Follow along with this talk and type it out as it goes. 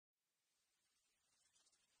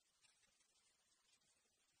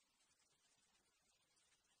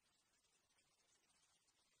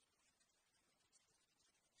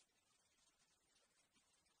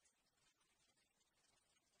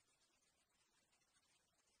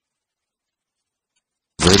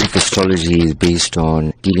astrology is based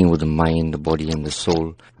on dealing with the mind, the body and the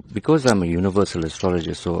soul. Because I'm a universal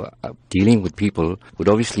astrologer, so dealing with people would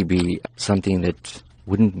obviously be something that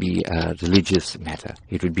wouldn't be a religious matter.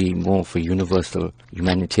 It would be more for universal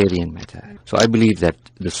humanitarian matter. So I believe that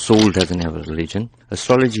the soul doesn't have a religion.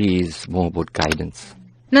 Astrology is more about guidance.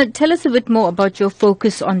 Now, tell us a bit more about your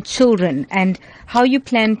focus on children and how you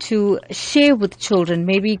plan to share with children,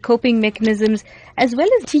 maybe coping mechanisms, as well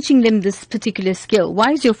as teaching them this particular skill.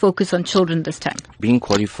 Why is your focus on children this time? Being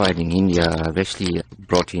qualified in India, I've actually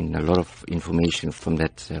brought in a lot of information from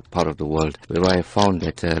that part of the world, where I found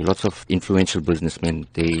that lots of influential businessmen,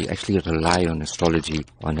 they actually rely on astrology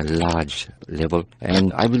on a large level.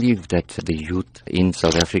 And I believe that the youth in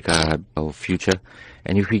South Africa are our future.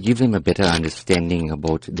 And if we give them a better understanding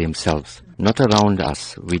about themselves, not around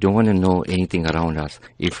us, we don't want to know anything around us.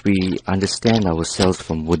 If we understand ourselves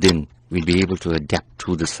from within, we'll be able to adapt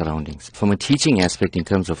to the surroundings. From a teaching aspect in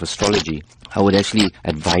terms of astrology, I would actually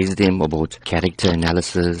advise them about character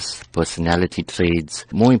analysis, personality traits,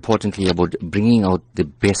 more importantly about bringing out the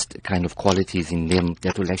best kind of qualities in them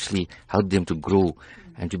that will actually help them to grow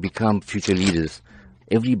and to become future leaders.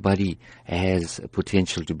 Everybody has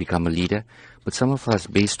potential to become a leader, but some of us,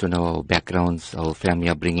 based on our backgrounds, our family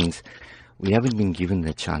upbringings, we haven't been given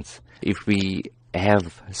that chance. If we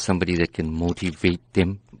have somebody that can motivate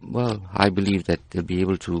them, well, I believe that they'll be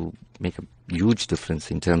able to make a huge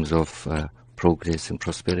difference in terms of progress and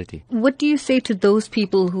prosperity. What do you say to those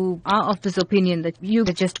people who are of this opinion that you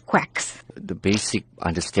are just quacks? The basic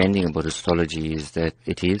understanding about astrology is that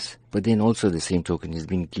it is, but then also the same token is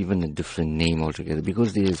being given a different name altogether,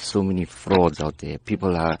 because there's so many frauds out there.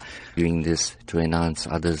 People are doing this to enhance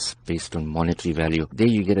others based on monetary value. There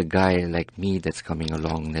you get a guy like me that's coming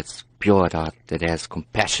along, that's pure at heart, that has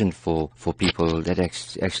compassion for people, that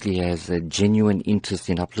actually has a genuine interest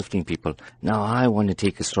in uplifting people. Now I want to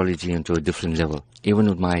take astrology into a different level. Even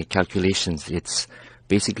with my calculations, it's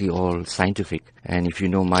basically all scientific. And if you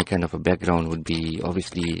know, my kind of a background would be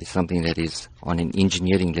obviously something that is on an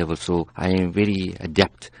engineering level. So I am very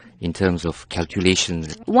adept in terms of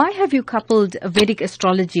calculations. Why have you coupled Vedic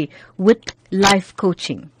astrology with life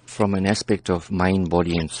coaching? From an aspect of mind,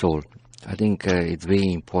 body and soul, I think it's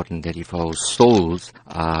very important that if our souls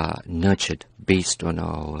are nurtured based on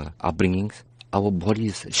our upbringings, our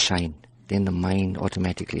bodies shine. Then the mind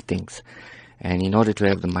automatically thinks. And in order to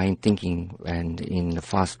have the mind thinking, and in the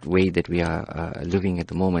fast way that we are living at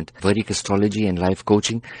the moment, Vedic astrology and life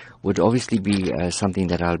coaching would obviously be something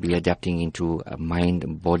that I'll be adapting into a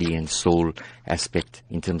mind, body and soul aspect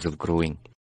in terms of growing.